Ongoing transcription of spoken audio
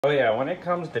Oh yeah, when it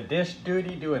comes to dish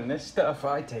duty doing this stuff,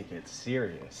 I take it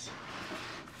serious.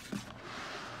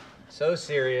 So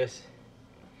serious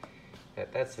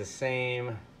that that's the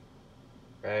same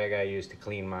rag I use to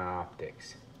clean my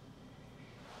optics.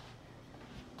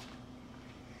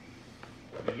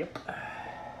 Yep.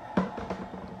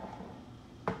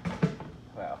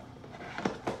 Well,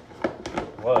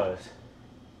 was.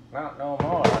 Not no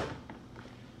more.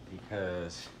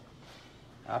 Because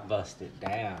I bust it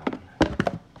down.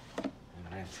 And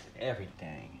that's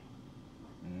everything.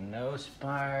 No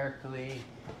sparkly,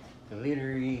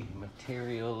 glittery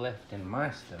material left in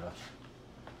my stuff.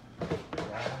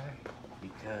 Why?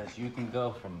 Because you can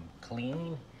go from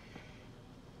clean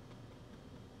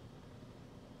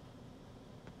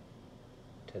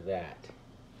to that.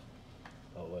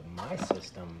 But with my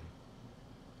system,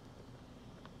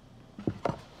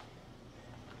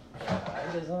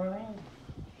 I designed,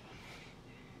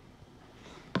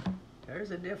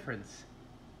 there's a difference.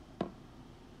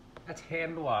 That's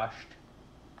hand washed,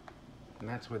 and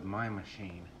that's with my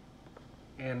machine.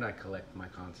 And I collect my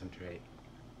concentrate.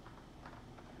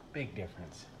 Big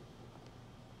difference.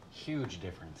 Huge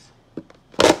difference.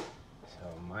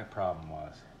 So my problem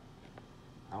was,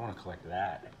 I want to collect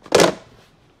that.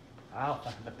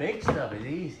 The big stuff is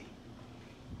easy.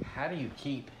 How do you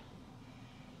keep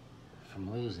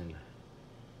from losing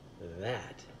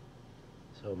that?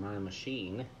 So my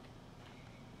machine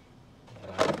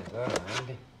that I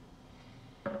designed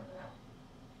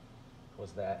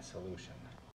was that solution.